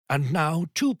And now,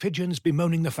 two pigeons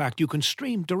bemoaning the fact you can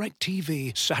stream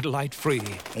DirecTV satellite-free.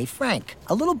 Hey, Frank,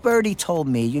 a little birdie told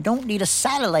me you don't need a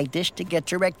satellite dish to get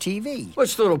DirecTV.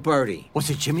 What's little birdie? Was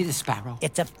it Jimmy the Sparrow?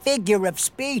 It's a figure of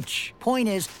speech. Point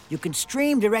is, you can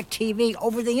stream DirecTV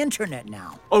over the internet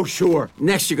now. Oh, sure.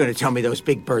 Next you're going to tell me those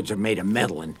big birds are made of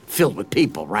metal and filled with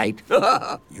people, right?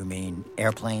 You mean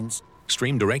airplanes?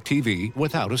 Stream DirecTV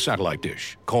without a satellite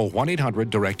dish. Call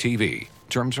 1-800-DirecTV.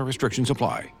 Terms and restrictions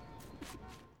apply.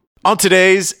 On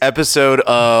today's episode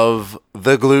of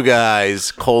The Glue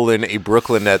Guys, a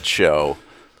Brooklyn Nets show,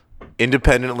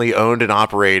 independently owned and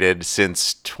operated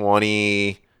since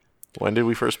when did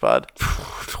we first pod?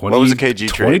 What was the KG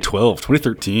trade? 2012,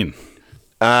 2013.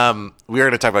 We are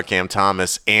going to talk about Cam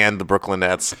Thomas and the Brooklyn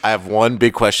Nets. I have one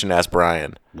big question to ask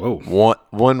Brian. Whoa.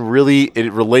 One really,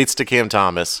 it relates to Cam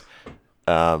Thomas.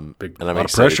 Big, and I'm lot of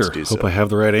excited pressure. to do so. Hope I have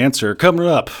the right answer. Coming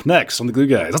up next on The Glue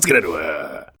Guys. Let's get into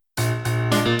it.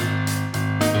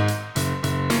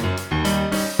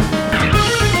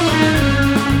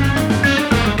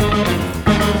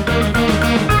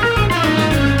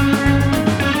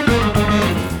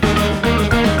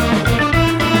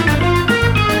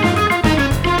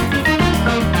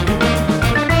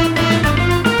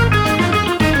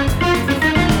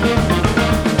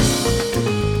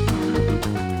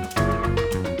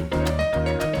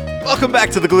 Welcome back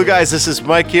to The Glue Guys. This is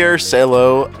Mike here. Say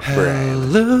hello, Brian.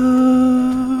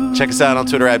 Hello. Check us out on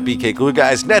Twitter at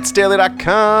BKGlueGuys,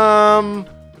 netsdaily.com.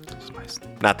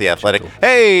 Not The Athletic.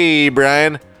 Hey,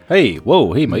 Brian. Hey,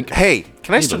 whoa, hey, Mike. Hey,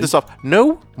 can I start buddy. this off?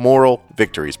 No moral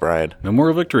victories, Brian. No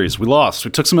more victories. We lost.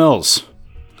 We took some L's.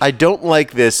 I don't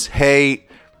like this. Hey,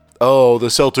 oh, the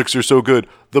Celtics are so good.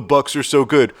 The Bucks are so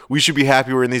good. We should be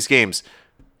happy we're in these games.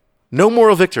 No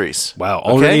moral victories. Wow,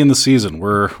 already okay? in the season,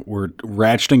 we're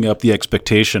ratcheting up the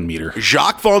expectation meter.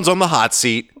 Jacques Vaughn's on the hot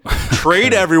seat.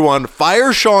 Trade everyone.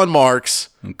 Fire Sean Marks.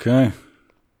 Okay.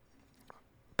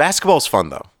 Basketball's fun,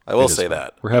 though. I will It is say fun.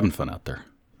 that. We're having fun out there.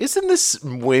 Isn't this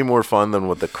way more fun than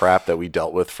what the crap that we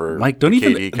dealt with for Mike, don't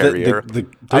even KD career? don't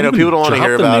I know even people don't want to drop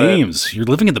hear the about names. it. You're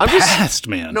living in the I'm just- past,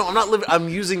 man. No, I'm not living. I'm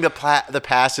using the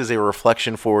past as a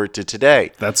reflection forward to today.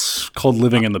 That's called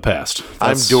living in the past.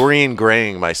 I'm Dorian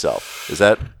Graying myself. Is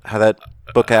that how that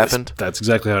book happened? That's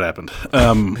exactly how it happened.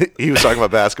 He was talking about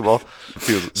basketball.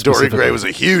 Dorian Gray was a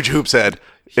huge hoops head.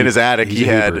 In his attic, he's he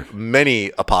a had hooper.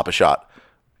 many a Papa shot.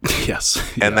 Yes.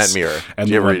 And yes. that mirror. And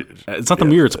Did you ever- it's not the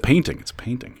mirror, it's a painting. It's a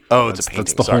painting. Oh, it's a painting.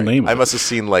 That's the Sorry. whole name of I it. must have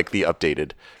seen like the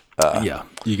updated. Yeah,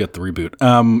 you got the reboot.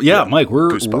 Mike,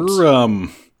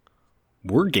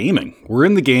 we're gaming. We're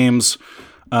in the games,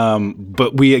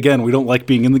 but we don't like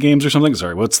being in the games or something.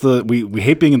 Sorry, we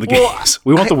hate being in the games.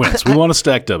 We want the wins. We want to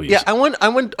stack W's. Yeah, I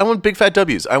want big fat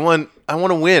W's. I want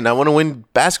to win. I want to win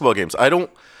basketball games. I don't,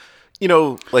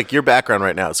 like your background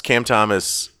right now is Cam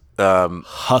Thomas,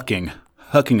 hucking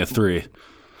a three.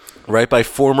 right by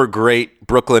former great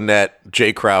Brooklyn Net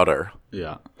Jay Crowder.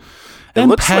 Yeah, It and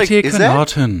looks like Patty is that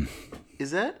Connaughton.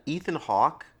 Ethan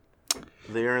Hawke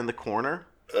there in the corner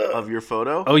of your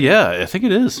photo? Oh yeah, I think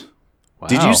it is. Wow.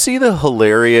 Did you see the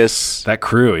hilarious? that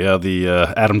crew? Yeah, the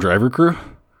Adam Driver crew. Is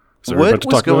that What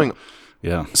was going?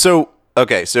 Yeah. So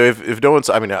okay, so if no one's,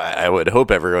 I would hope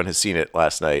everyone has seen it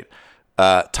last night.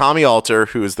 Tommy Alter,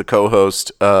 who is the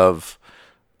co-host of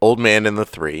Old Man in the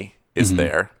Three, is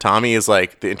there. Tommy is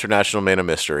like the international man of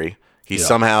mystery. He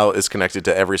somehow is connected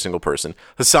to every single person.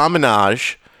 Hassan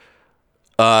Minhaj,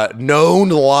 known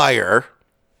liar,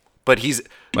 but he's.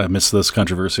 I missed this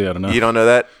controversy. I don't know. You don't know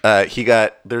that?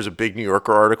 There's a big New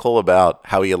Yorker article about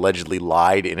how he allegedly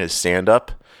lied in his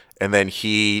stand-up, and then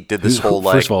he did this whole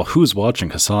like. First of all, who's watching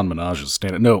Hassan Minaj's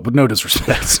stand-up? No, but no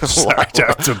disrespect. Sorry,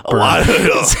 to a lot of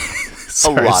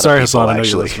sorry, people, Hassan. I know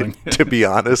you're actually. listening. To be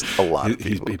honest, a lot of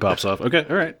He people. pops off. Okay,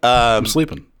 all right. I'm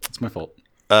sleeping. It's my fault.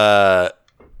 I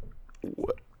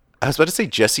was about to say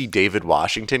Jesse David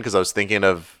Washington because I was thinking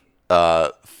of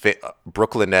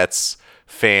Brooklyn Nets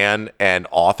fan and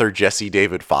author Jesse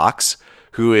David Fox,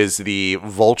 who is the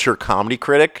Vulture comedy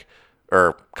critic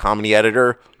or comedy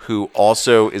editor, who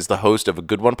also is the host of a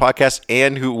Good One podcast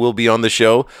and who will be on the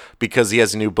show because he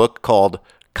has a new book called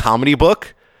Comedy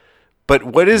Book. But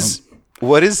what is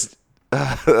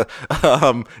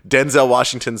Denzel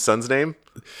Washington's son's name?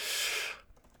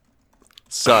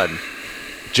 Son.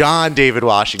 John David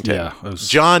Washington. Yeah, it was-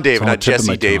 John David, it's on the not tip of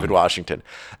Jesse my David tongue. Washington.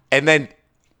 And then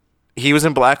he was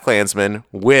in Black Klansman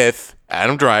with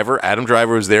Adam Driver. Adam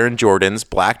Driver was there in Jordans,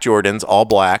 black Jordans, all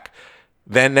black.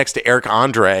 Then next to Eric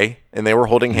Andre, and they were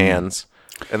holding hands.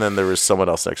 And then there was someone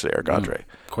else next to Eric Andre.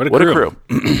 Quite a what crew.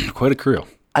 a crew. Quite a crew.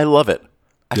 I love it.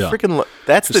 I Yeah. freaking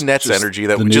that's the Nets Just energy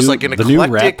that the just new- like an the new Rat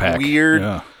eclectic, Pack. weird.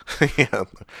 Yeah. Yeah.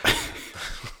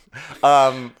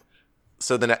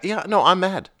 So then, I'm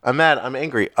mad. I'm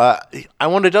angry. I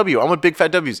want a W. I want big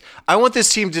fat W's. I want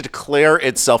this team to declare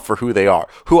itself for who they are,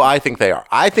 who I think they are.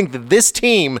 I think that this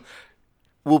team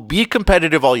will be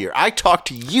competitive all year. I talked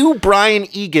to you, Brian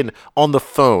Egan, on the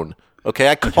phone. Okay,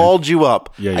 I called you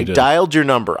up. Yeah, I did. dialed your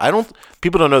number.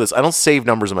 People don't know this. I don't save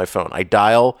numbers on my phone. I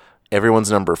dial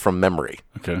everyone's number from memory.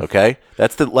 Okay.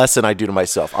 That's the lesson I do to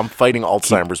myself. I'm fighting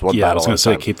Alzheimer's one battle. Yeah, I was going to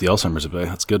say, time. keep the Alzheimer's at bay.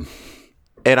 That's good.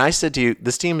 And I said to you,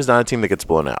 this team is not a team that gets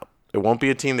blown out. It won't be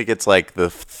a team that gets like the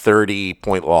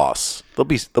 30-point loss. They'll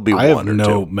be I have one or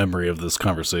no two. memory of this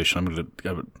conversation.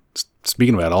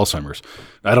 Speaking about Alzheimer's,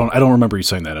 I don't remember you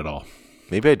saying that at all.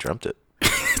 Maybe I dreamt it.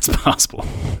 It's possible.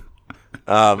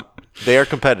 They are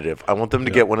competitive. I want them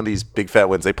to get one of these big fat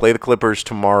wins. They play the Clippers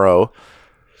tomorrow,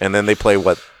 and then they play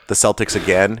the Celtics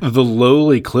again. The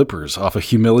lowly Clippers off a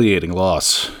humiliating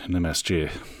loss in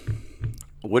MSG.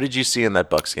 What did you see in that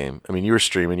Bucks game? I mean, you were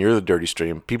streaming. You're the dirty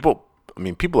stream. People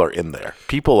are in there.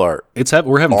 People are.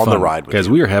 We're having on fun, the ride with guys.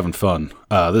 you. We are having fun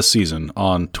this season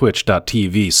on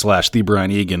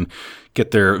twitch.tv/TheBrianEgan.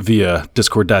 Get there via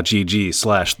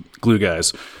discord.gg/glue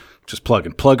guys. Just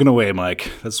plugging away,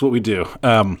 Mike. That's what we do.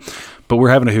 But we're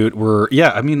having a hoot. I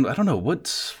don't know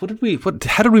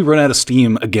how did we run out of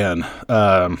steam again?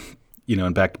 In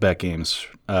back-to-back games.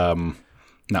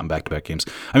 Not in back-to-back games.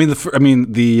 I mean, the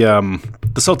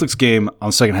Celtics game on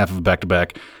the second half of a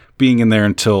back-to-back, being in there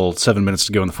until 7 minutes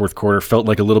to go in the fourth quarter, felt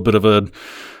like a little bit of a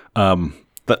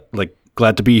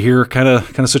glad to be here kind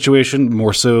of situation,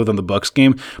 more so than the Bucks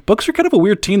game. Bucks are kind of a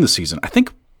weird team this season. I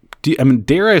think.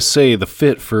 Dare I say the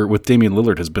fit with Damian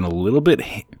Lillard has been a little bit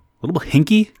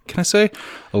hinky? Can I say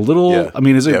a little? Yeah. I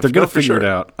mean, they're going to figure sure. it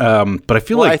out. But I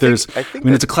feel like it's a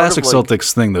that's classic part of,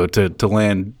 Celtics thing though to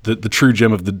land the true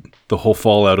gem of the whole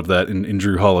fallout of that in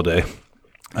Drew Holiday,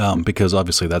 because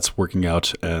obviously that's working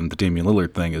out, and the Damian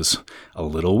Lillard thing is a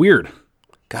little weird.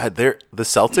 God, the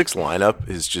Celtics lineup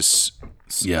is just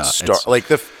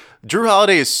Drew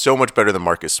Holiday is so much better than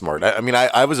Marcus Smart.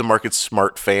 I was a Marcus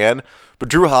Smart fan, but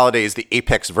Drew Holiday is the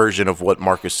apex version of what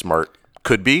Marcus Smart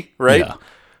could be, right?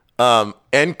 Yeah.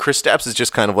 And Kristaps is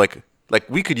just kind of like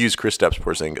we could use Kristaps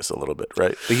Porzingis a little bit,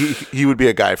 right? He would be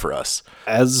a guy for us.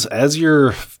 As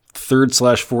your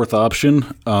third/fourth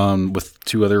option, with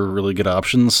two other really good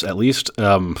options at least.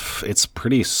 It's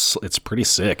pretty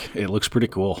sick. It looks pretty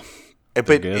cool.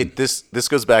 But this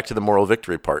goes back to the moral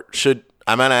victory part.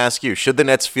 I'm going to ask you, should the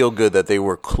Nets feel good that they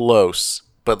were close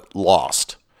but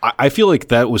lost? I feel like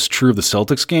that was true of the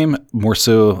Celtics game more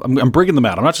so. I'm breaking them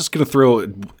out. I'm not just going to throw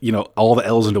all the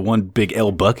L's into one big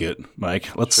L bucket, Mike.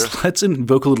 Let's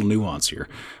invoke a little nuance here.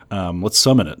 Let's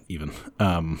summon it even.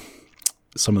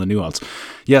 Some of the nuance.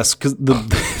 Yes, because the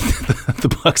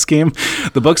Bucks game.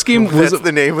 The Bucks game was That's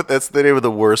the name of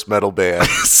the worst metal band.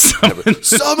 Summon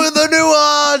the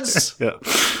nuance. Yeah,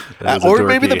 or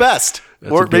maybe the best.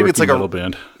 Or maybe it's like metal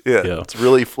band. Yeah, it's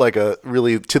really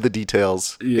really to the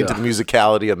details, into the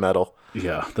musicality of metal.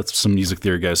 Yeah, that's some music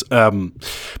theory, guys. But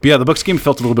yeah, the Bucks game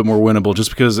felt a little bit more winnable just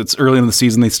because it's early in the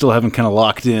season. They still haven't kind of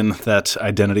locked in that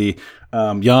identity.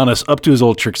 Giannis up to his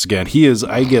old tricks again.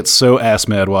 I get so ass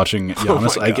mad watching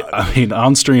Giannis. I mean,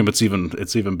 on stream it's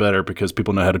even better because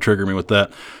people know how to trigger me with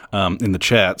that in the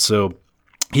chat. So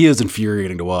he is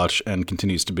infuriating to watch and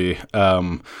continues to be.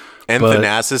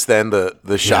 Thanasis, then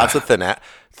the shots of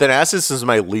Thanasis is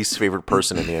my least favorite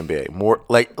person in the NBA. More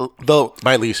like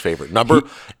my least favorite number.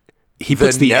 He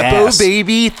puts the Nepo ass.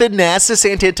 baby Thanasis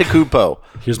Antetokounmpo.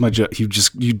 Here's my joke. You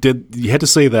had to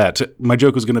say that. My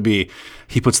joke was going to be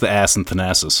he puts the ass in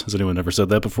Thanasis. Has anyone ever said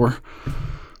that before?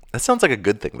 That sounds like a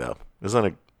good thing, though. Isn't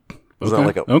that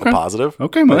like a Okay. positive?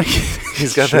 Okay, Mike.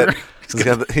 He's got Sure.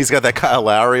 He's got that Kyle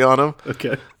Lowry on him.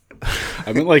 Okay.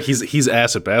 I mean, like he's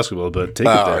ass at basketball, but take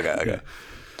it there. Okay.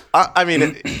 I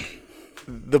mean,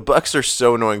 the Bucks are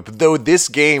so annoying. But though this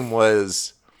game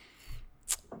was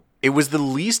the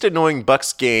least annoying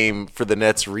Bucks game for the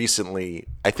Nets recently.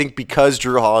 I think because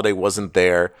Drew Holiday wasn't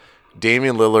there,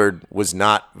 Damian Lillard was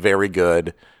not very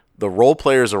good. The role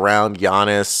players around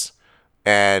Giannis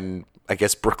and I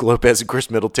guess Brook Lopez and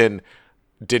Chris Middleton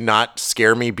did not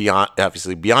scare me beyond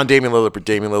Damian Lillard, but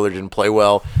Damian Lillard didn't play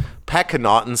well. Pat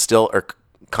Connaughton,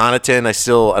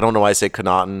 I don't know why I say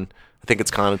Connaughton. I think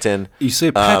it's Connaughton. You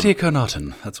say Patty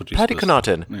Connaughton. That's what you say. Patty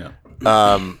Connaughton.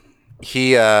 Yeah.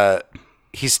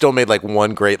 He still made like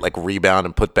one great like rebound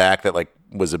and put back that like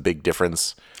was a big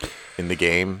difference in the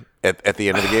game at the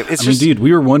end of the game. It's dude,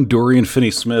 we were one Dorian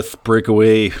Finney-Smith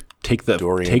breakaway, take the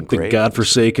Great.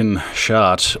 godforsaken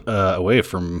shot away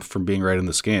from being right in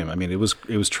this game. I mean, it was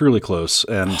truly close.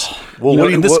 And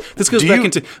this goes back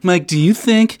into Mike. Do you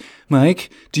think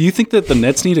Mike, do you think that the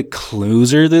Nets need a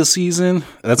closer this season?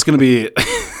 That's going to be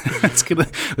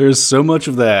there's so much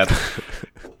of that.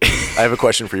 I have a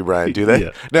question for you, Brian. Do they?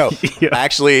 Yeah. No, Yeah.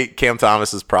 actually, Cam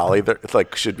Thomas is probably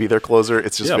should be their closer.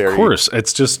 It's just Of course.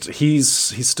 It's just he's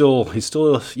still he's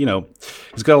got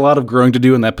a lot of growing to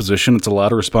do in that position. It's a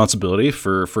lot of responsibility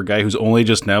for a guy who's only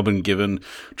just now been given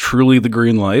truly the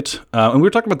green light. And we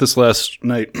were talking about this last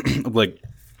night, like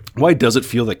why does it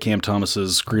feel that Cam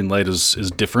Thomas's green light is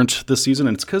different this season?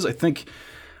 And it's because I think.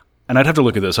 And I'd have to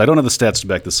look at this. I don't have the stats to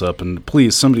back this up. And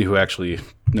please, somebody who actually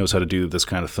knows how to do this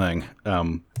kind of thing,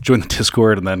 join the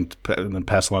Discord and then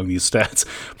pass along these stats.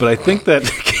 But I think that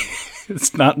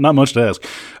it's not much to ask.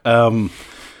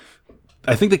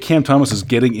 I think that Cam Thomas is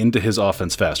getting into his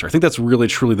offense faster. I think that's really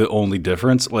truly the only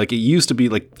difference. Like it used to be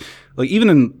like even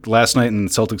in last night in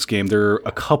the Celtics game, there are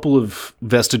a couple of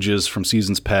vestiges from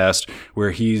seasons past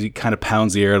where he kind of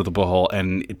pounds the air out of the ball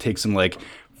and it takes him like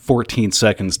 14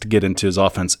 seconds to get into his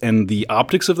offense. And the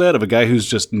optics of that, of a guy who's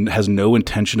just has no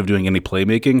intention of doing any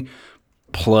playmaking,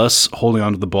 plus holding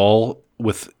onto the ball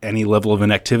with any level of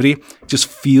inactivity, just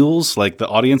feels like the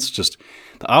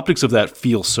optics of that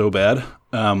feel so bad.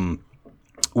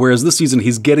 Whereas this season,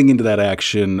 he's getting into that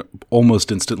action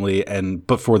almost instantly,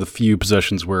 but for the few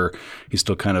possessions where he's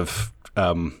still kind of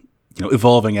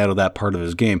evolving out of that part of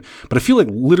his game. But I feel like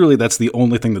literally that's the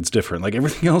only thing that's different. Like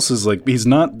everything else is like he's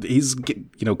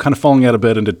kind of falling out of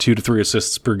bed into 2 to 3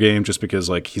 assists per game just because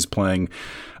like he's playing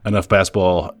enough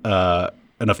basketball,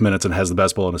 enough minutes and has the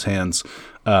basketball in his hands.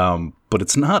 But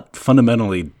it's not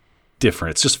fundamentally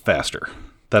different. It's just faster.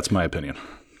 That's my opinion.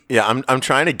 Yeah, I'm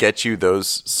trying to get you those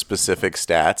specific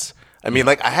stats. I mean,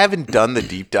 like I haven't done the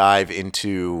deep dive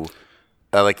into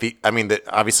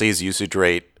obviously his usage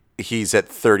rate. He's at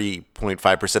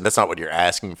 30.5%. That's not what you're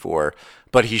asking for,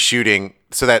 but he's shooting.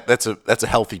 So that's a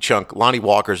healthy chunk. Lonnie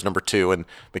Walker's number 2 and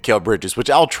Mikal Bridges, which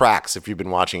I'll tracks if you've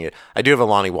been watching it. I do have a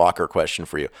Lonnie Walker question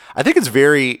for you. I think it's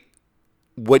very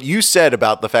what you said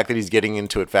about the fact that he's getting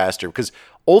into it faster, because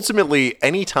ultimately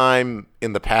any time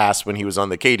in the past when he was on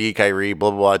the KD, Kyrie, blah,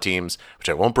 blah, blah teams, which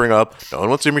I won't bring up. No one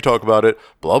wants to hear me talk about it.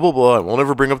 Blah, blah, blah. I won't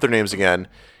ever bring up their names again.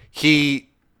 He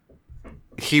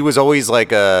was always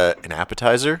like an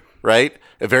appetizer, right?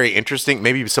 A very interesting,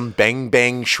 maybe some bang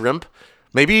bang shrimp.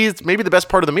 Maybe the best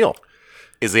part of the meal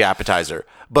is the appetizer.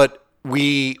 But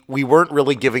we weren't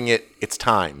really giving it its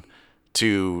time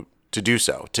to do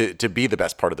so, to be the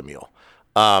best part of the meal.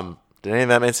 Did any of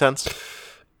that make sense?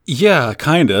 Yeah,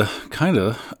 kinda.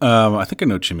 I think I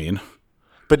know what you mean.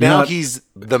 But now he's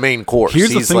the main course.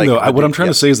 Here's the thing, like, though. What I'm trying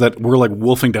to say is that we're like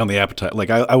wolfing down the appetite. Like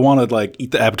I want to like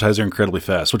eat the appetizer incredibly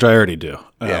fast, which I already do.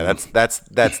 Yeah, that's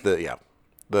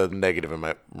the negative in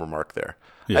my remark there.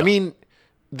 Yeah. I mean,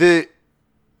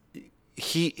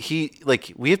 he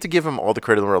like we have to give him all the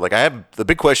credit in the world. Like I have the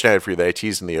big question I had for you that I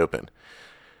teased in the open.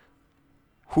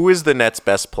 Who is the Nets'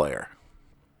 best player?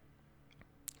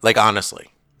 Like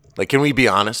honestly, like can we be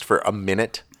honest for a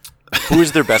minute? Who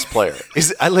is their best player?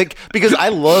 Because I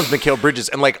love Mikal Bridges,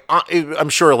 and like I'm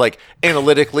sure like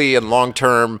analytically and long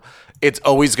term, it's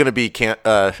always going to be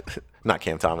not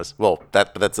Cam Thomas. Well,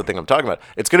 that's the thing I'm talking about.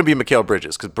 It's going to be Mikal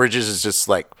Bridges, because Bridges is just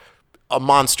like a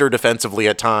monster defensively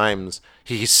at times.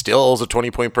 He still is a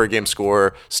 20-point per game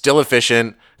scorer, still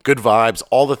efficient, good vibes,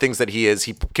 all the things that he is.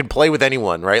 He can play with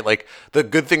anyone, right? Like the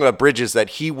good thing about Bridges is that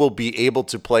he will be able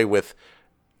to play with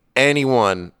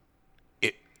anyone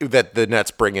that the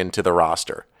Nets bring into the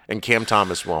roster, and Cam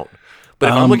Thomas won't. But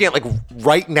if I'm looking at like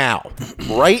right now,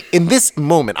 right in this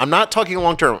moment, I'm not talking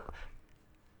long term.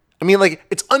 I mean, like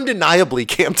it's undeniably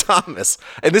Cam Thomas,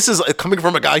 and this is coming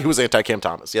from a guy who was anti-Cam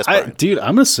Thomas. Yes, Brian. Dude,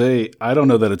 I'm gonna say I don't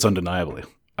know that it's undeniably.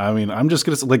 I mean, I'm just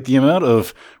gonna say, like the amount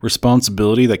of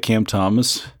responsibility that Cam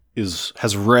Thomas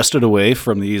has wrested away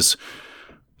from these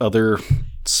other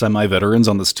semi-veterans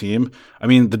on this team. I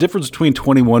mean, the difference between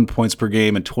 21 points per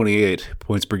game and 28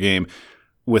 points per game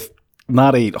with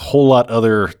not a whole lot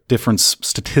other difference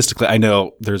statistically. I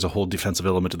know there's a whole defensive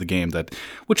element to the game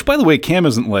which by the way, Cam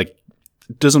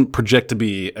doesn't project to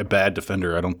be a bad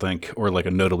defender, I don't think, or like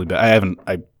a notably bad.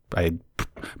 I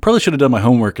probably should have done my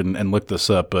homework and looked this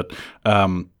up, but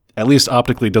at least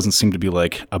optically doesn't seem to be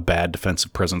like a bad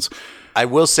defensive presence. I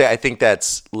will say I think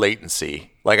that's latency.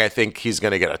 Like I think he's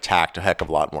going to get attacked a heck of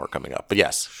a lot more coming up. But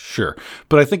yes. Sure.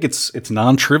 But I think it's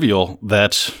non-trivial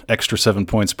that extra 7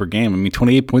 points per game. I mean,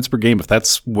 28 points per game, if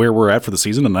that's where we're at for the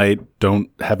season, and I don't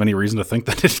have any reason to think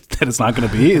that it's not going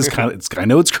to be, I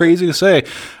know it's crazy to say.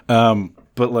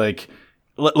 But like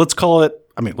let's call it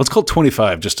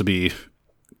 25 just to be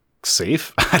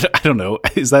safe. I don't know.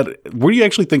 Where do you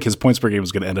actually think his points per game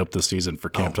is going to end up this season for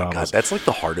Cam Thomas? God, that's like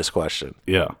the hardest question.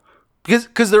 Yeah.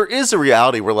 because there is a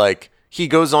reality where like he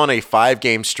goes on a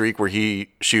 5-game streak where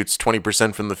he shoots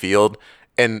 20% from the field,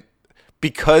 and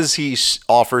because he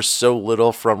offers so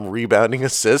little from rebounding,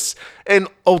 assists, and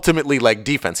ultimately like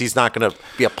defense, he's not going to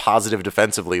be a positive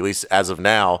defensively, at least as of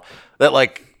now, that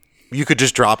like you could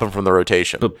just drop him from the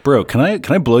rotation. But bro, can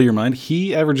I blow your mind?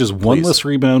 He averages one less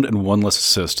rebound and one less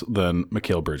assist than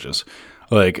Mikal Bridges.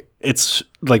 Like, it's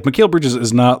like Mikal Bridges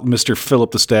is not Mr. Fill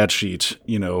up the stat sheet,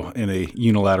 in a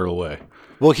unilateral way.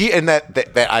 Well,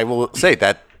 that I will say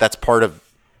that's part of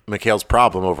Mikal's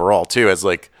problem overall too, as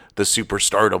like the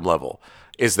superstardom level,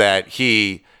 is that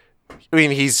he's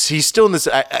still in this.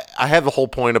 I have a whole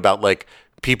point about like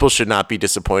people should not be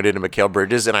disappointed in Mikal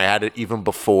Bridges, and I had it even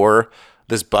before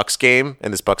this Bucks game.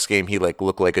 And this Bucks game, he like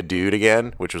looked like a dude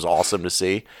again, which was awesome to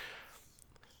see.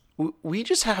 We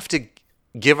just have to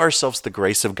give ourselves the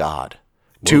grace of God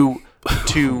to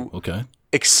Okay.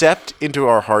 accept into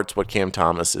our hearts what Cam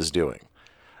Thomas is doing.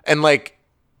 And like,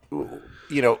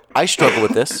 I struggle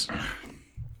with this.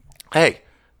 Hey,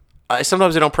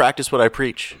 sometimes I don't practice what I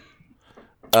preach.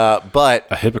 But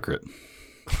A hypocrite.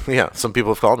 yeah, some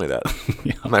people have called me that.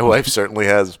 My wife certainly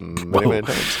has many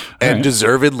times. And right.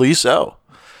 deservedly so.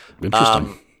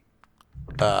 Interesting.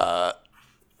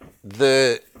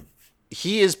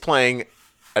 He is playing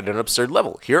at an absurd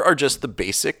level. Here are just the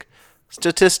basic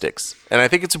statistics. And I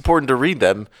think it's important to read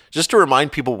them just to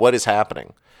remind people what is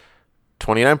happening.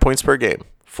 29 points per game,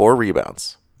 4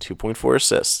 rebounds, 2.4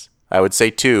 assists. I would say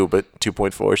 2, but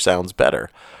 2.4 sounds better.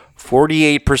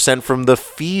 48% from the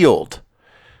field.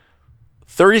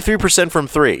 33% from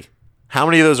 3. How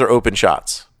many of those are open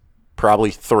shots?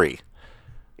 Probably 3.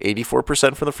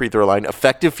 84% from the free throw line.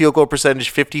 Effective field goal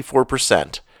percentage,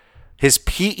 54%. His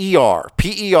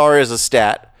PER is a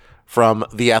stat from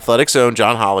the Athletics' own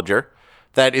John Hollinger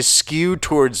that is skewed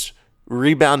towards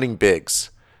rebounding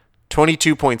bigs.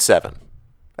 22.7.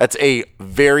 That's a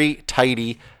very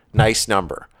tidy, nice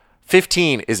number.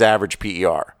 15 is average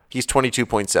PER. He's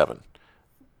 22.7.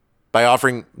 By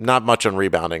offering not much on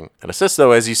rebounding and assists,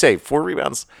 though, as you say, 4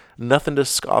 rebounds, nothing to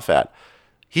scoff at.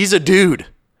 He's a dude.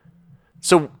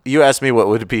 So you asked me what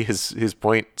would be his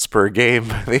points per game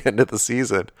by the end of the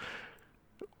season.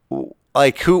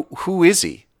 Like, who is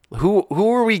he? Who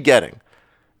are we getting?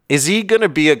 Is he going to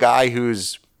be a guy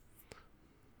who's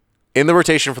in the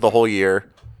rotation for the whole year,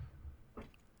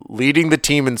 leading the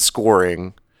team in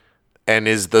scoring, and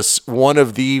is one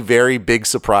of the very big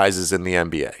surprises in the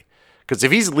NBA? Because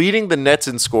if he's leading the Nets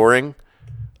in scoring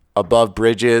above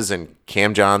Bridges and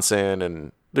Cam Johnson,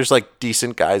 and there's like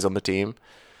decent guys on the team,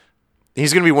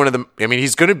 he's going to be one of them. I mean,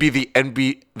 he's going to be the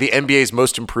NBA's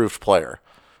most improved player.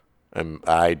 And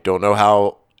I don't know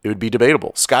how it would be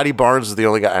debatable. Scotty Barnes is the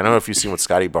only guy. I don't know if you've seen what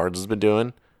Scotty Barnes has been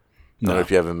doing. I don't know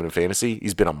if you have him in fantasy.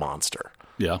 He's been a monster.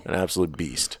 Yeah. An absolute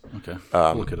beast. Okay.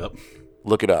 Look it up.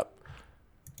 Look it up.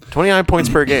 29 points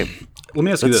per game. Let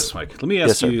me ask you this, Mike. Let me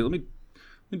ask Yes, you. Let me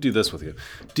do this with you.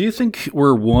 Do you think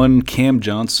we're one Cam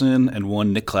Johnson and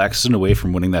one Nick Claxton away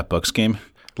from winning that Bucks game?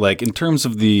 Like, in terms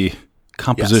of the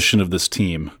composition of this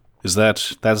team, is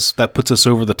that puts us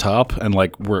over the top, and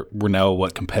like we're now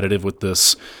competitive with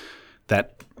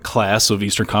that class of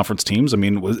Eastern Conference teams? I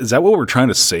mean, is that what we're trying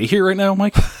to say here right now,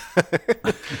 Mike?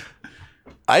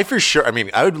 I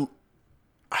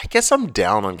guess I'm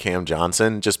down on Cam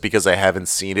Johnson just because I haven't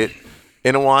seen it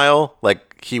in a while.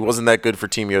 Like, he wasn't that good for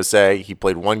Team USA. He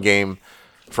played 1 game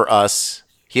for us.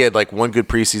 He had like 1 good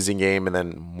preseason game and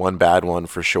then 1 bad one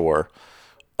for sure.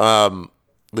 At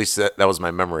least that was my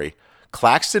memory.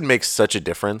 Claxton makes such a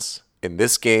difference in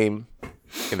this game,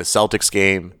 in the Celtics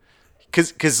game,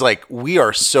 because like we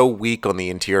are so weak on the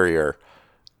interior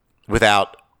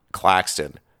without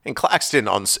Claxton. And Claxton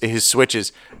on his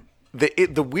switches,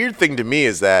 the weird thing to me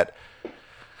is that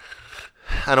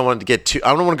I don't want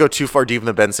to go too far deep in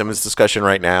the Ben Simmons discussion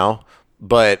right now,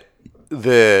 but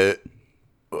Ben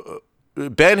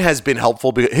has been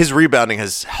helpful because his rebounding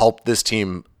has helped this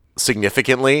team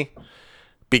significantly.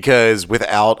 Because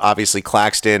without, obviously,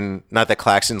 Claxton, not that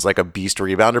Claxton's like a beast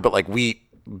rebounder, but like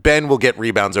Ben will get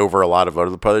rebounds over a lot of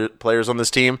other players on this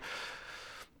team.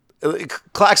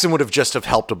 Claxton would have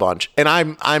helped a bunch. And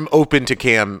I'm open to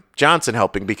Cam Johnson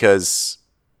helping because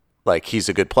like he's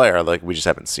a good player. Like, we just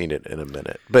haven't seen it in a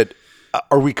minute. But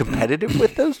are we competitive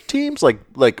with those teams? Like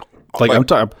I'm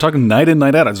talking night in,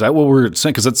 night out. Is that what we're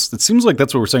saying? Because it seems like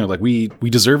that's what we're saying. Like, we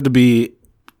deserve to be,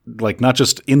 like, not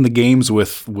just in the games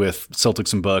with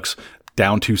Celtics and Bucks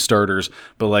down 2 starters,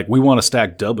 but like we want to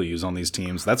stack W's on these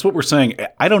teams. That's what we're saying.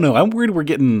 I don't know. I'm worried we're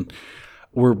gonna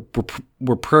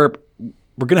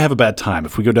have a bad time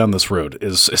if we go down this road.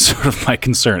 Is sort of my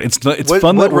concern. It's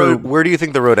fun. What road? Where do you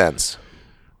think the road ends?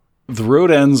 the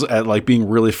road ends at like being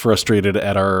really frustrated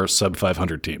at our sub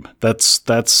 500 team. That's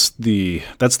the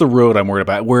road I'm worried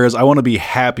about. Whereas I want to be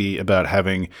happy about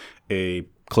having a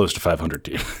close to 500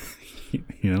 team.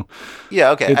 You know?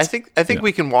 Yeah. Okay. I think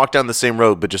we can walk down the same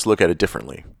road, but just look at it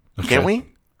differently. Okay. Can't we?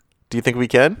 Do you think we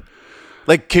can?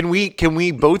 Like, can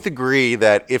we both agree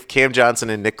that if Cam Johnson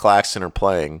and Nick Claxton are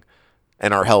playing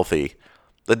and are healthy,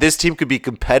 that this team could be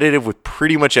competitive with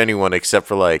pretty much anyone except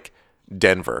for like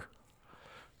Denver?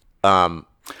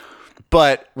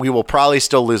 But we will probably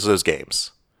still lose those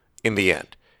games in the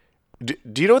end.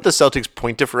 Do you know what the Celtics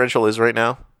point differential is right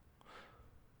now?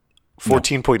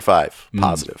 14.5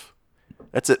 positive.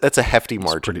 That's a hefty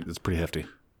margin. It's pretty hefty.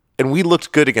 And we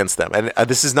looked good against them. And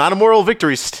this is not a moral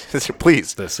victory.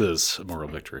 Please. This is a moral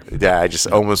victory. Yeah, I just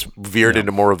almost veered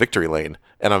into moral victory lane,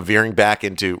 and I'm veering back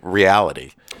into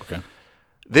reality. Okay.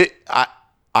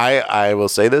 I will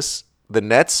say this. The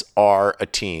Nets are a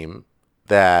team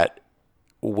that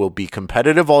will be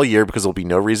competitive all year because there'll be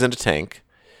no reason to tank.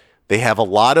 They have a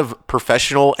lot of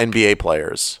professional NBA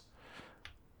players.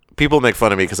 People make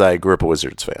fun of me because I grew up a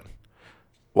Wizards fan.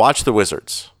 Watch the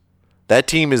Wizards. That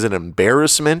team is an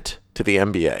embarrassment to the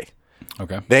NBA.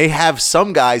 Okay. They have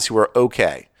some guys who are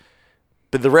okay,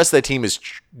 but the rest of that team is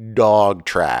dog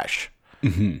trash.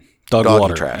 Mm-hmm. Dog Doggy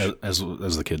water, trash. as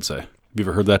the kids say. Have you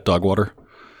ever heard that, dog water?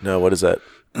 No, what is that?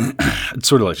 It's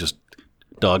sort of like just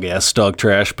dog ass, dog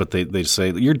trash, but they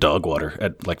say you're dog water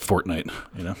at like Fortnite,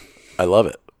 you know? I love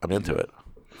it. I'm into it.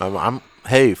 I'm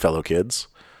hey, fellow kids.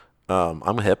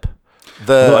 I'm hip.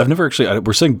 Well, I've never actually.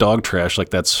 We're saying dog trash like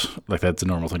that's a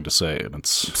normal thing to say, and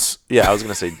it's Yeah, I was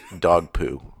gonna say dog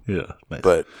poo. yeah. Nice.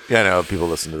 But yeah, I know people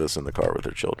listen to this in the car with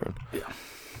their children. Yeah.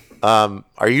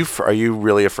 Are you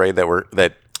really afraid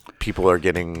that people are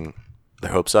getting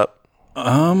their hopes up?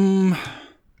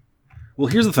 Well,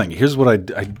 here's the thing. Here's what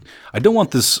I don't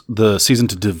want the season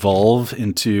to devolve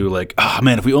into like, oh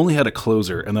man, if we only had a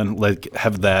closer, and then like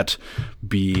have that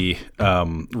be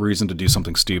reason to do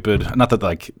something stupid. Not that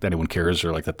like anyone cares,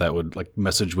 or like that would like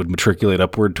message would matriculate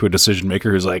upward to a decision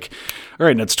maker who's like, all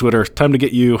right, Nets Twitter, time to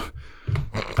get you.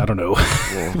 I don't know,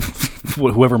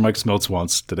 whoever Mike Smeltz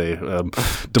wants today.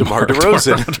 DeMar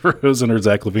DeRozan. DeMar DeRozan or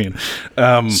Zach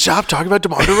LaVine. Stop talking about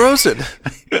DeMar DeRozan.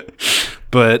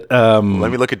 But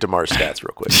let me look at DeMar's stats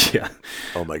real quick. yeah.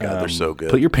 Oh my God, they're so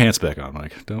good. Put your pants back on,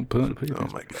 Mike. Don't put your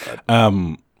pants. Oh my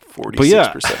God. 46%. But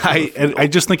yeah, I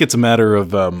just think it's a matter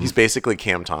of he's basically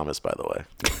Cam Thomas, by the way,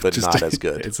 but not as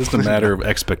good. It's just a matter of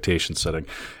expectation setting,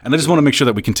 and I just want to make sure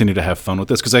that we continue to have fun with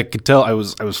this because I could tell I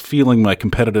was feeling my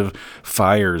competitive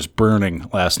fires burning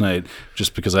last night,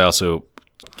 just because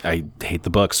I hate the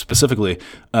Bucks specifically,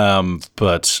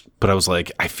 but I was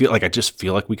like, I just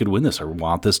feel like we could win this. I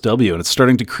want this W, and it's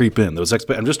starting to creep in.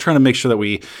 I'm just trying to make sure that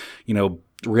we,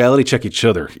 reality check each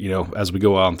other, as we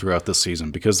go on throughout this season,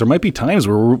 because there might be times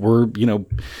where we're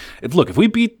if we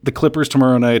beat the Clippers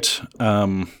tomorrow night,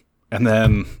 and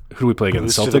then who do we play again?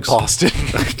 The Celtics? Boston.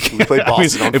 We play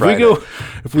Boston on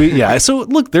Friday. So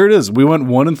look, there it is. We went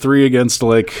 1-3 against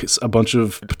like a bunch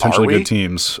of potentially good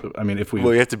teams. I mean,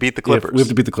 we have to beat the Clippers. We have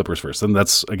to beat the Clippers first, and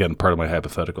that's again part of my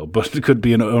hypothetical. But it could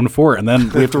be an 0-4, and then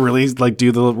we have to really like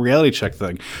do the reality check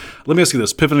thing. Let me ask you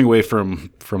this: pivoting away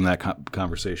from that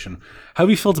conversation, how have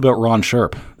you felt about Ron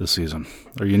Sharp this season?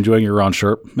 Are you enjoying your Ron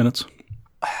Sharp minutes?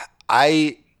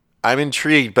 I'm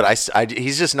intrigued, but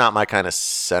he's just not my kind of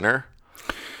center.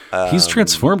 He's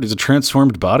transformed. He's a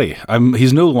transformed body.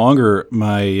 He's no longer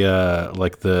my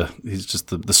he's just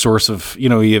the source of you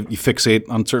fixate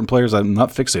on certain players. I'm not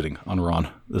fixating on Ron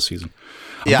this season.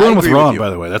 I'm going with Ron, by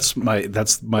the way. That's my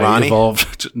Ronnie?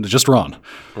 evolved. Just Ron.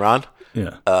 Ron.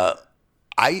 Yeah.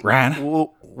 Ron.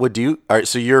 All right.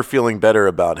 So you're feeling better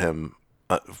about him.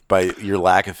 By your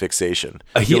lack of fixation,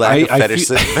 your lack of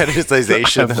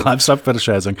fetishization. I've stopped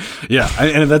fetishizing. Yeah,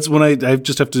 and that's when I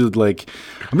just have to like.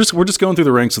 We're just going through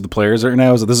the ranks of the players right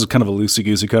now. So this is kind of a loosey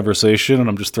goosey conversation, and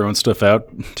I'm just throwing stuff out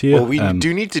to you. Well, we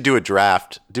do need to do a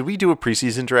draft. Did we do a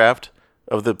preseason draft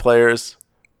of the players?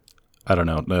 I don't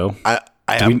know. No,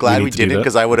 I'm glad we didn't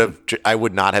because I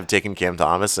would not have taken Cam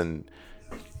Thomas, and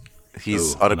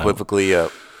he's unequivocally a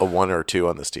 1 or 2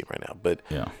 on this team right now. But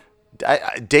yeah,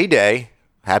 Day.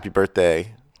 Happy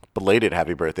birthday, belated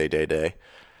happy birthday, Day.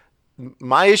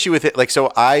 My issue with it,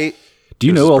 do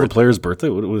you know all the players' birthday?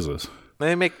 What is this?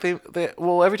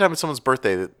 Well, every time it's someone's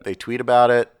birthday, they tweet about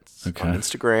it on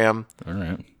Instagram. All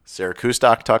right. Sarah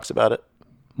Kustok talks about it.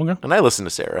 Okay. And I listen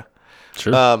to Sarah.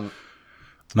 Sure.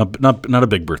 Not a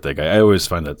big birthday guy. I always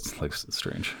find that like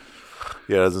strange.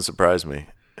 Yeah, it doesn't surprise me.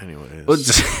 Anyways,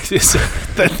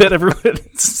 that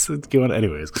everyone's going.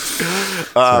 Anyways,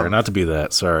 sorry, not to be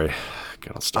that. Sorry.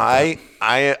 God, I'll stop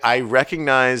that. I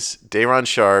recognize Day'Ron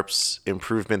Sharp's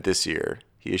improvement this year.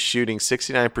 He is shooting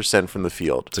 69% from the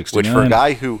field, 69. which for a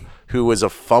guy who was a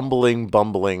fumbling,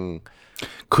 bumbling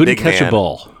Couldn't big catch man, a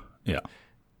ball. Yeah.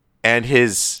 and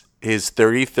his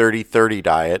 30-30-30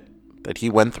 diet that he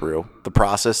went through, the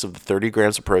process of the 30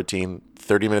 grams of protein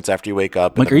 30 minutes after you wake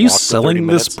up. And Like, then are you walk for 30 selling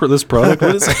this minutes. this product?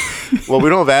 What is it? Well, we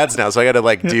don't have ads now, so I got to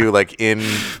like do like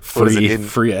what is it,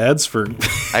 free ads for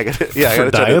I got to try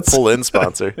to diets? pull in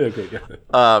sponsor. Okay, got it.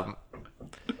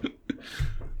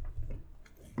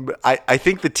 But I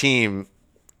think the team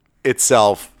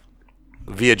itself,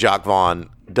 via Jacques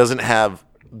Vaughn, doesn't have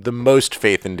the most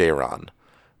faith in Day'Ron.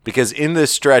 Because in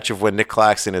this stretch of when Nick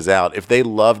Claxton is out, if they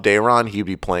love Day'Ron, he'd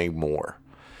be playing more.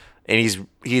 And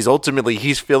he's ultimately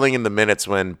filling in the minutes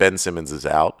when Ben Simmons is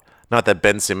out. Not that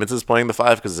Ben Simmons is playing the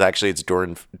 5, because it's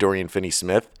Dorian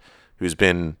Finney-Smith, who's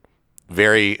been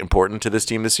very important to this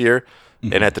team this year.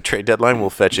 Mm-hmm. And at the trade deadline, will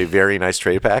fetch a very nice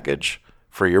trade package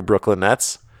for your Brooklyn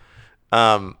Nets.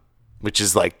 Which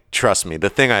is like, trust me, the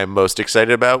thing I am most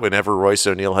excited about whenever Royce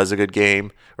O'Neal has a good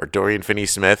game or Dorian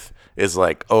Finney-Smith is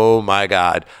like, oh my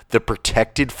God, the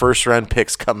protected first-round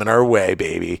picks coming our way,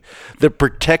 baby. If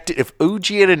OG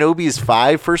Anunoby is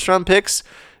 5 first-round picks,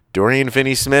 Dorian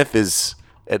Finney-Smith is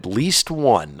at least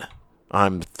 1.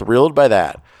 I'm thrilled by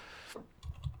that.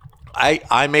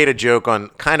 I made a joke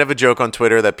on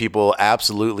Twitter that people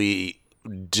absolutely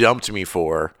dumped me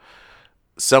for.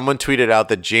 Someone tweeted out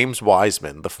that James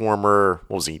Wiseman, the former,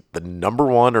 the number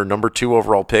 1 or number 2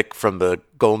 overall pick from the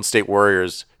Golden State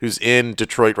Warriors, who's in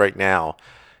Detroit right now,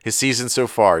 his season so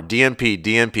far, DMP,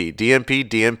 DMP, DMP,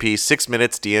 DMP, 6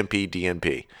 minutes, DMP,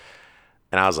 DMP.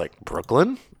 And I was like,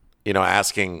 Brooklyn?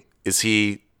 Asking,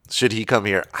 should he come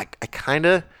here?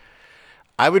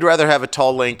 I would rather have a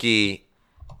tall, lanky,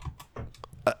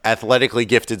 athletically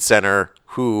gifted center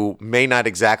who may not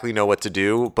exactly know what to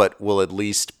do, but will at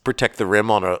least protect the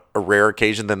rim on a rare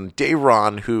occasion than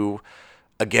Day'Ron, who,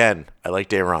 again, I like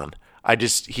Day'Ron.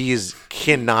 He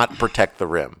cannot protect the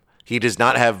rim. He does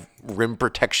not have rim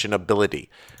protection ability.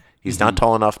 He's not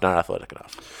tall enough, not athletic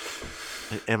enough.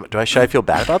 Should I feel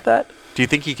bad about that? Do you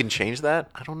think he can change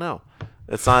that? I don't know.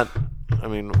 It's not,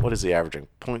 what is he averaging?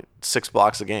 0.6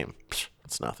 blocks a game.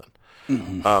 It's nothing.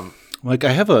 Like,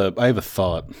 I have a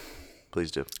thought. Please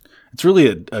do. It's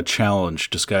really a challenge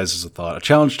disguised as a thought. A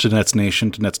challenge to Nets Nation,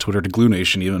 to Nets Twitter, to Glue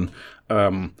Nation even.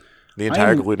 The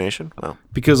entire Glue Nation? Wow.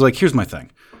 Because, like, here's my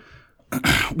thing.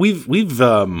 We've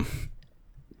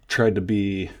tried to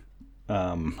be,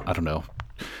 nuanced.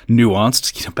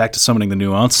 Back to summoning the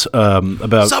nuance.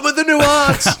 About Summon the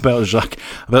nuance! about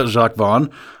Jacques Vaughn.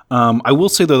 I will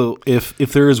say, though, if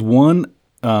there is one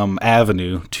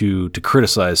avenue to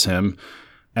criticize him,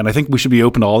 and I think we should be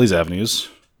open to all these avenues,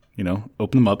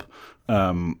 open them up.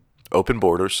 Open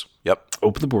borders. Yep.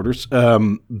 Open the borders.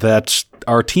 That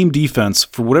our team defense,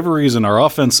 for whatever reason, our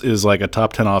offense is like a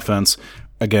top 10 offense.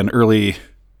 Again, early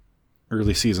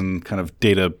season kind of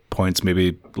data points,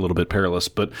 maybe a little bit perilous,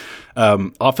 but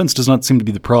offense does not seem to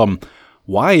be the problem.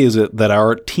 Why is it that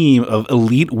our team of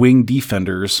elite wing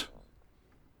defenders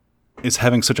is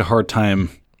having such a hard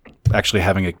time actually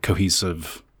having a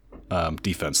cohesive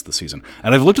defense this season?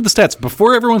 And I've looked at the stats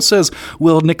before everyone says,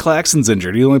 well, Nick Claxton's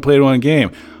injured. He only played 1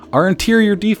 game. Our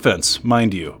interior defense,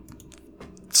 mind you,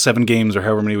 7 games or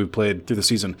however many we've played through the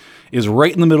season, is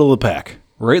right in the middle of the pack.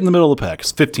 Right in the middle of the pack.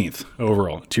 It's 15th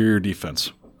overall, interior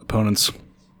defense. Opponents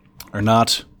are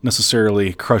not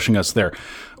necessarily crushing us there.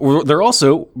 They're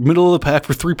also middle of the pack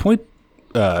for 3-point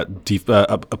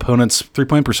opponents'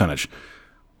 3-point percentage.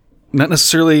 Not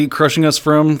necessarily crushing us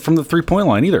from the 3-point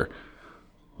line either.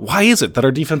 Why is it that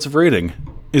our defensive rating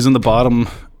is in the bottom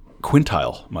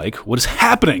quintile, Mike? What is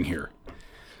happening here?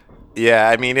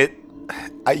 Yeah,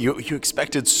 you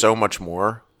expected so much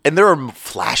more. And there are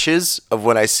flashes of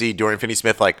when I see Dorian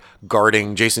Finney-Smith like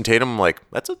guarding Jason Tatum. I'm like,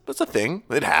 that's a thing.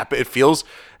 It happened.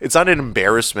 It's not an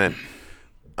embarrassment.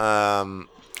 Can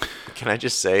I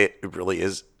just say it really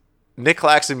is? Nick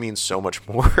Claxton means so much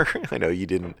more. I know you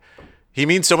didn't. He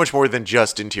means so much more than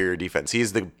just interior defense. He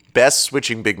is the best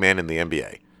switching big man in the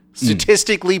NBA.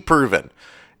 Statistically proven.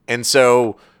 And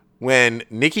so when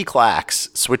Nicky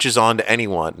Clax switches on to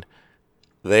anyone,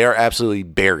 they are absolutely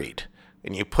buried.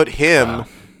 And you put him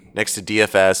next to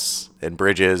DFS and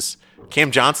Bridges.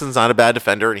 Cam Johnson's not a bad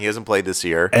defender, and he hasn't played this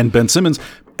year. And Ben Simmons.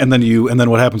 And then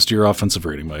what happens to your offensive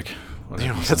rating, Mike?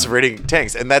 That's rating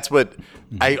tanks. And that's what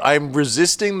I'm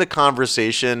resisting the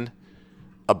conversation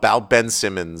about Ben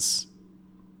Simmons.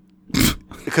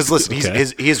 Because listen,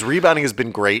 his rebounding has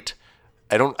been great.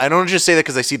 I don't just say that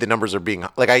because I see the numbers are being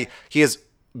like he is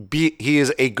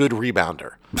a good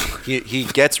rebounder. he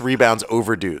gets rebounds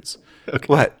over dudes.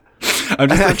 What? I'm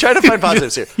trying to find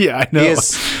positives here. Yeah, I know.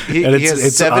 He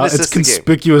has 7 assists it's a game.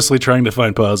 conspicuously trying to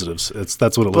find positives.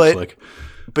 That's what it looks like.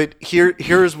 But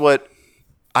here's what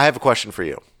I have a question for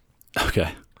you.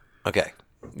 Okay. Okay,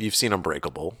 you've seen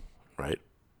Unbreakable, right?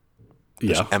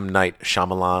 Yeah. M. Night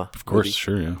Shyamalan. Of course,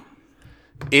 sure, yeah.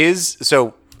 This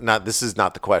is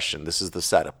not the question. This is the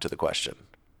setup to the question.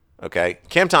 Okay,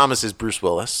 Cam Thomas is Bruce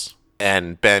Willis,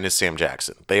 and Ben is Sam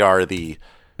Jackson. They are the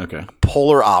Okay.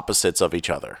 polar opposites of each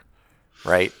other,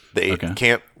 right?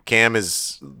 Okay. Cam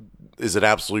is an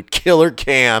absolute killer.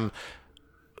 Cam,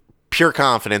 pure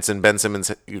confidence, and Ben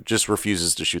Simmons just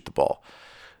refuses to shoot the ball.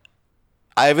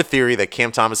 I have a theory that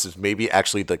Cam Thomas is maybe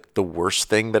actually the worst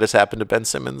thing that has happened to Ben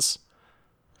Simmons.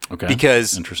 Okay.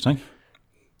 Because interesting.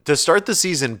 to start the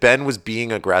season, Ben was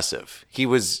being aggressive. He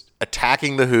was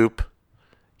attacking the hoop.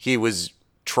 He was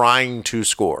trying to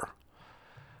score.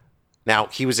 Now,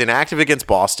 he was inactive against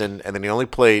Boston, and then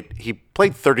he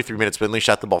played 33 minutes, but only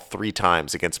shot the ball 3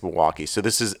 times against Milwaukee. So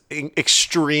this is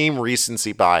extreme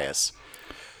recency bias.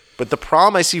 But the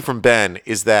problem I see from Ben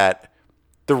is that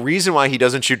the reason why he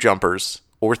doesn't shoot jumpers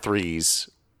or threes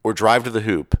or drive to the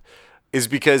hoop is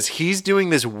because he's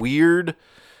doing this weird,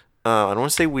 I don't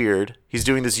want to say weird, he's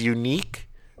doing this unique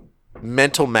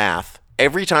mental math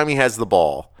every time he has the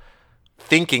ball,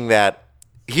 thinking that,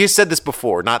 he has said this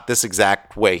before, not this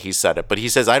exact way he said it, but he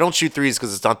says, I don't shoot threes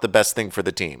because it's not the best thing for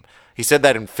the team. He said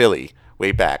that in Philly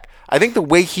way back. I think the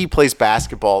way he plays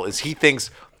basketball is he thinks,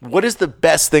 what is the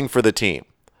best thing for the team?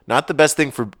 Not the best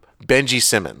thing for Benji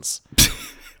Simmons.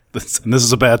 This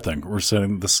is a bad thing. We're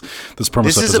saying this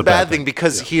premise. This is a bad thing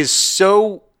because he is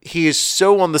so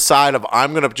on the side of,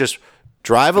 I'm going to just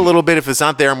drive a little bit. If it's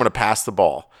not there, I'm going to pass the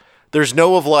ball. There's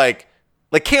no of like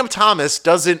Cam Thomas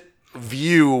doesn't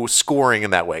view scoring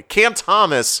in that way. Cam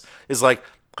Thomas is like,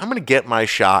 I'm going to get my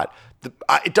shot.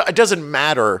 It doesn't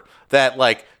matter that,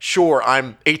 like, sure,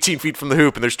 I'm 18 feet from the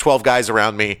hoop and there's 12 guys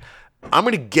around me. I'm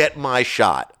going to get my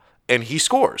shot. And he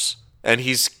scores. And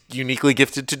he's uniquely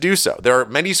gifted to do so. There are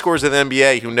many scorers in the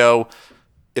NBA who know,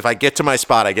 if I get to my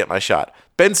spot, I get my shot.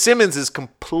 Ben Simmons is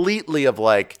completely of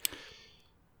like,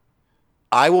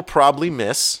 I will probably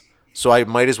miss, so I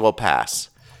might as well pass.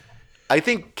 I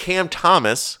think Cam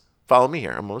Thomas, follow me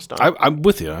here, I'm almost done. I'm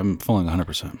with you. I'm following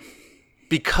 100%.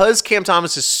 Because Cam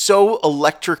Thomas is so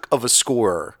electric of a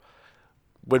scorer,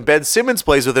 when Ben Simmons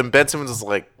plays with him, Ben Simmons is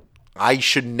like, I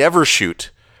should never shoot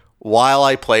while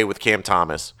I play with Cam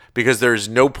Thomas because there's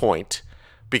no point,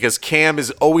 because Cam is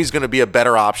always going to be a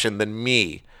better option than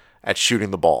me at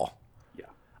shooting the ball. Yeah.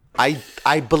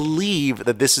 I believe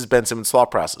that this is Ben Simmons'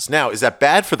 thought process. Now, is that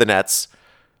bad for the Nets?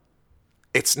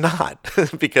 It's not,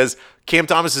 because Cam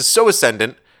Thomas is so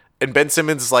ascendant, and Ben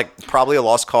Simmons is like probably a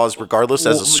lost cause regardless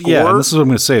as a scorer. Yeah, and this is what I'm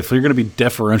going to say. If you're going to be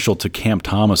deferential to Cam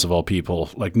Thomas of all people,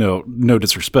 like no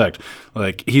disrespect,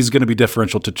 like he's going to be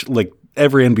deferential to, like,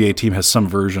 every NBA team has some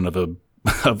version of a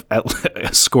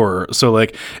scorer. So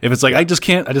like if it's like I just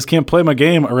can't play my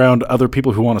game around other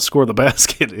people who want to score the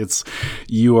basket,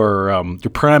 you're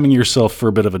priming yourself for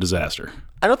a bit of a disaster.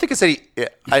 I don't think it's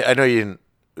that I know you didn't.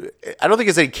 I don't think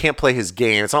it's that he can't play his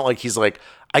game. It's not like he's like,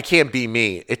 I can't be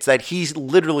me. It's that he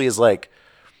literally is like,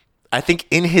 I think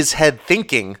in his head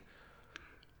thinking,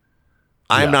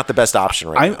 I'm not the best option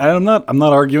right now. I'm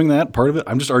not arguing that part of it.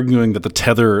 I'm just arguing that the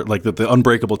tether, like that the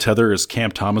unbreakable tether is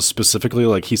Cam Thomas specifically,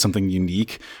 like he's something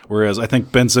unique. Whereas I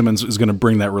think Ben Simmons is going to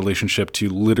bring that relationship to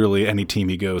literally any team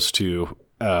he goes to,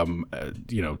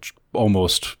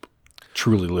 almost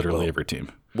truly literally every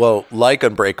team. Well, like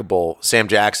Unbreakable, Sam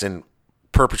Jackson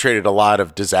perpetrated a lot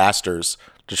of disasters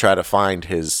to try to find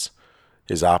his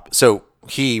so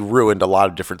he ruined a lot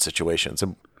of different situations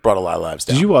and brought a lot of lives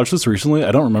down. Did you watch this recently?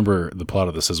 I don't remember the plot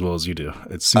of this as well as you do.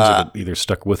 It seems like it either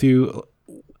stuck with you.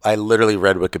 I literally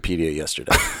read Wikipedia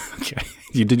yesterday. Okay,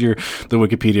 you did the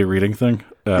Wikipedia reading thing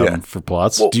for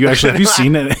plots. Well, do you actually have you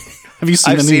seen it? Have you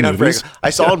seen any movies? I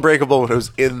saw Unbreakable when it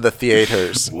was in the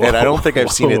theaters, and I don't think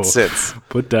I've seen it since.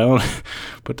 Put down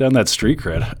that street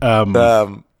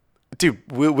cred. Dude,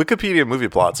 Wikipedia movie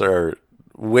plots are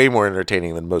way more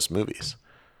entertaining than most movies.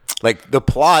 Like the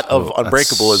plot of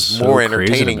Unbreakable is so more crazy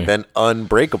entertaining than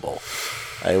Unbreakable.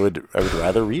 I would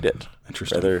rather read it.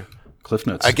 Interesting. Cliff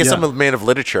Notes. I guess I'm a man of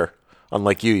literature.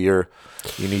 Unlike you,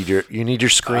 you need your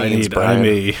screens. I'm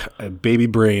a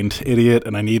baby-brained idiot,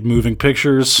 and I need moving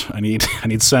pictures. I need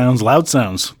sounds, loud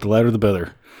sounds. The louder, the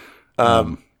better.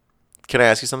 Can I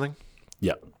ask you something?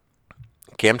 Yeah.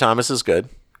 Cam Thomas is good.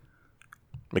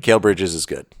 Mikal Bridges is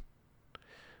good.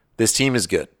 This team is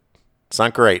good. It's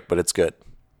not great, but it's good.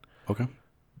 Okay.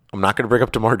 I'm not going to bring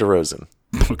up DeMar DeRozan.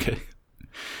 Okay.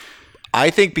 I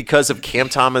think because of Cam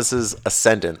Thomas's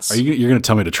ascendance, You're going to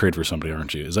tell me to trade for somebody,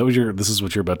 aren't you? Is that what this is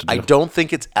what you're about to do? I don't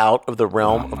think it's out of the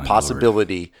realm of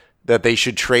possibility that they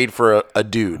should trade for a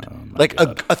dude, like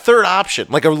a third option,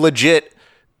 like a legit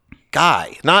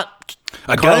guy, not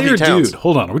a guy or a dude.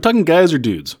 Hold on, are we talking guys or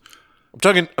dudes?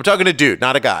 I'm talking a dude,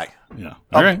 not a guy. Yeah,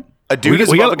 all right. A dude we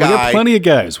is above a guy. We got plenty of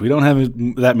guys. We don't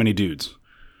have that many dudes.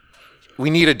 We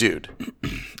need a dude.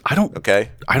 I don't.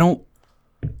 Okay. I don't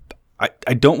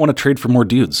want to trade for more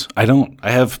dudes. I don't.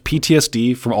 I have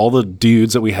PTSD from all the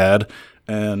dudes that we had,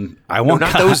 and I want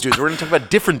not those dudes. We're going to talk about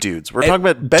different dudes. We're talking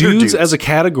about better dudes as a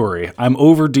category. I'm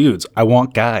over dudes. I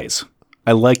want guys.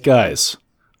 I like guys.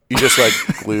 You just like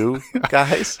glue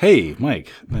guys? Hey,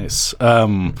 Mike. Nice.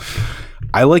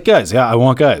 I like guys. Yeah, I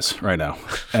want guys right now,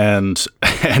 and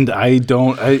I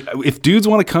don't. If dudes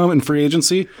want to come in free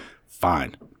agency,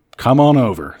 fine. Come on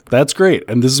over. That's great.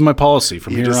 And this is my policy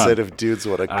from here on. You just said if dudes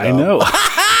want to come. I know.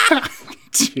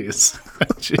 Jeez.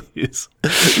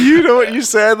 You know what you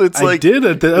said? It's like I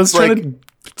did. I was trying to.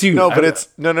 Dude. No, but it's.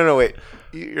 No, wait.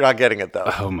 You're not getting it, though.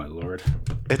 Oh, my Lord.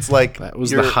 It's like. That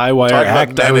was the high wire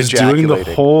act I was doing the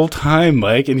whole time,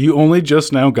 Mike, and you only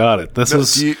just now got it. This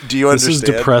is. Do you understand? This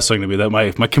is depressing to me that my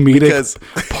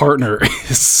comedic partner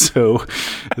is so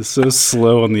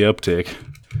slow on the uptake.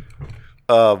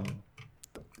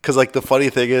 Because like the funny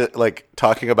thing is, like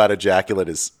talking about ejaculate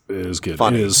is good.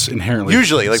 Funny. It is inherently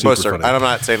usually like most funny. I'm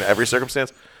not saying every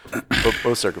circumstance, but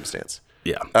most circumstance.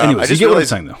 Yeah. Anyways, you get what I'm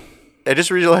saying though. I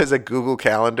just realized that Google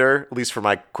Calendar, at least for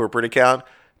my corporate account,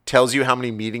 tells you how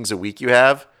many meetings a week you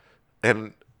have,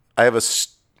 and I have a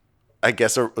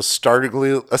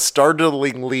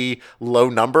startlingly low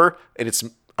number, and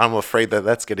I'm afraid that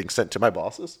that's getting sent to my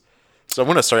bosses. So I'm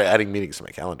going to start adding meetings to my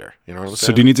calendar. You know what I'm saying?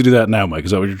 So do you need to do that now, Mike?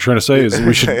 Is that what you're trying to say? Is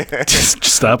we should just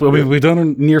stop? We've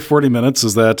done near 40 minutes.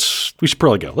 Is that we should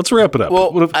probably go? Let's wrap it up.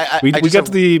 Well, we got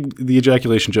to the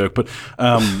ejaculation joke, but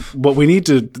what we need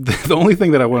to the only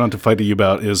thing that I went on to fight to you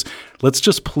about is let's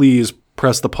just please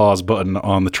press the pause button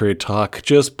on the trade talk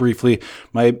just briefly.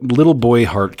 My little boy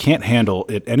heart can't handle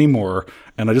it anymore,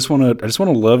 and I just want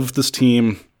to love this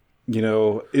team. You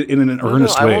know, in an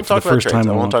earnest way for the first time.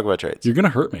 I won't talk about trades. You're going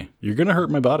to hurt me. You're going to hurt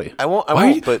my body. I won't.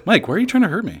 But Mike, why are you trying to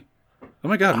hurt me? Oh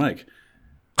my God, Mike!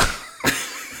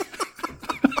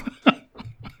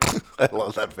 I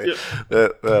love that face. Yeah.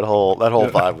 That whole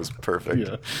vibe was perfect.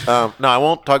 Yeah. No, I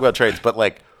won't talk about trades, but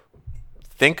like,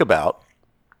 think about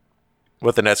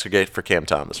what the Nets could get for Cam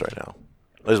Thomas right now.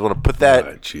 I just want to put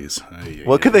that. Jeez.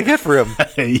 What could they get for him?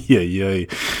 Yeah.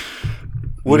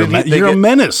 You're a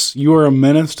menace. You are a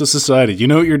menace to society. You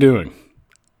know what you're doing.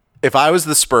 If I was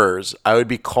the Spurs, I would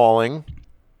be calling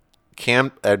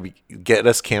Cam. Get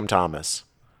us Cam Thomas,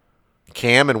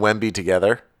 Cam and Wemby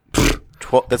together.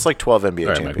 That's like 12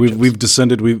 NBA championships. Mike, we've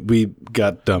descended. We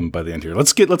got dumb by the end here.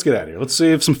 Let's get out of here. Let's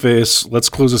save some face. Let's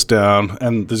close this down.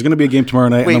 And there's going to be a game tomorrow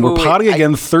night. And then we're potty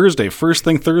again Thursday. First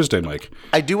thing Thursday, Mike.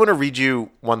 I do want to read you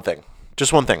one thing.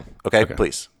 Just one thing. Okay.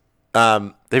 Please.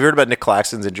 Have you heard about Nick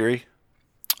Claxton's injury?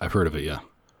 I've heard of it, yeah.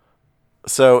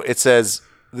 So it says,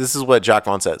 this is what Jacques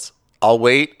Vaughn says. I'll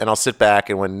wait and I'll sit back,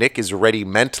 and when Nick is ready,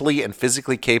 mentally and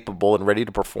physically capable and ready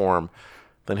to perform,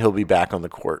 then he'll be back on the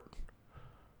court.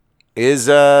 He's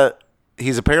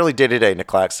apparently day-to-day, Nick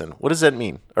Claxton. What does that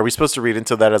mean? Are we supposed to read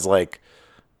into that as like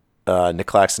Nick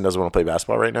Claxton doesn't want to play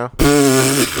basketball right now?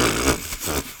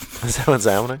 Is that what's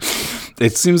happening?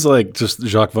 It seems like just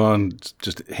Jacques Vaughn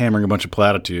just hammering a bunch of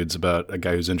platitudes about a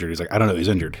guy who's injured. He's like, I don't know, he's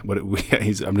injured. I'm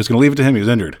just going to leave it to him. He was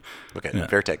injured. Okay,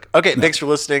 fair take. Okay, thanks for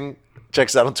listening. Check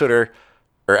us out on Twitter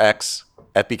or X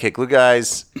at BK Glue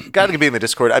Guys. Got to be in the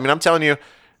Discord. I mean, I'm telling you,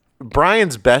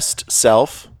 Brian's best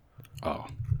self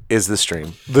is the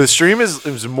stream. The stream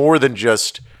is more than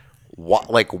just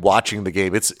watching the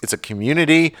game. It's a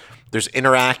community. There's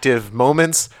interactive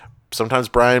moments. Sometimes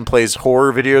Brian plays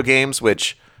horror video games,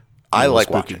 which I like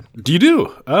watching. Do you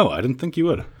do? Oh, I didn't think you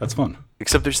would. That's fun.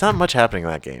 Except there's not much happening in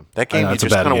that game. That game, you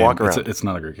just kind of walk around. It's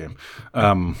not a great game.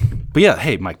 But yeah,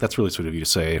 hey, Mike, that's really sweet of you to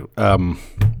say.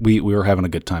 We were having a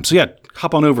good time. So yeah,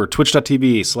 hop on over,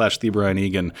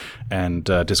 twitch.tv/TheBrianEgan and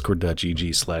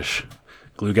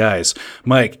discord.gg/Glue Guys.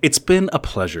 Mike, it's been a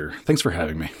pleasure. Thanks for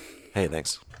having me. Hey,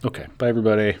 thanks. Okay, bye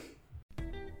everybody.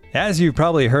 As you've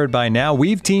probably heard by now,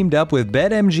 we've teamed up with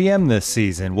BetMGM this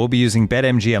season. We'll be using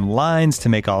BetMGM lines to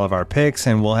make all of our picks,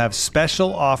 and we'll have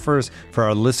special offers for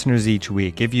our listeners each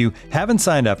week. If you haven't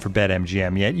signed up for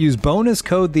BetMGM yet, use bonus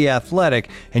code TheAthletic,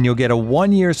 and you'll get a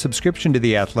 1-year subscription to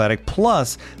The Athletic,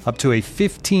 plus up to a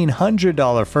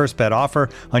 $1,500 first bet offer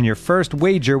on your first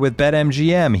wager with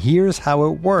BetMGM. Here's how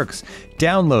it works.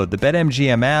 Download the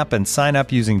BetMGM app and sign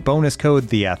up using bonus code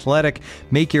THEATHLETIC.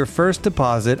 Make your first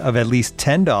deposit of at least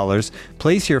 $10.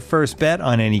 Place your first bet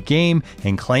on any game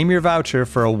and claim your voucher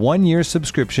for a 1-year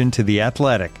subscription to The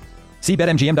Athletic. See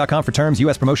BetMGM.com for terms.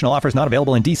 U.S. promotional offers not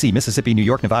available in D.C., Mississippi, New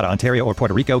York, Nevada, Ontario, or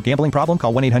Puerto Rico. Gambling problem?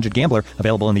 Call 1-800-GAMBLER.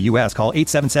 Available in the U.S. Call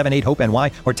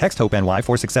 877-8-HOPE-NY or text HOPE-NY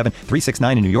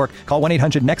 467-369 in New York. Call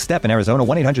 1-800-NEXT-STEP in Arizona.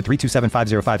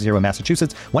 1-800-327-5050 in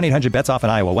Massachusetts. 1-800-BETS-OFF in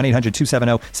Iowa.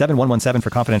 1-800-270-7117 for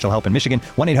confidential help in Michigan.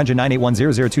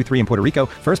 1-800-981-0023 in Puerto Rico.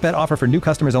 First bet offer for new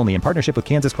customers only in partnership with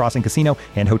Kansas Crossing Casino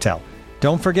and Hotel.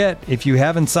 Don't forget, if you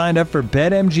haven't signed up for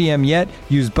BetMGM yet,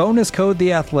 use bonus code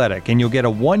THEATHLETIC and you'll get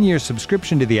a 1-year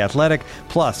subscription to The Athletic,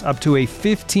 plus up to a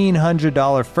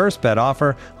 $1,500 first bet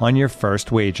offer on your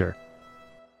first wager.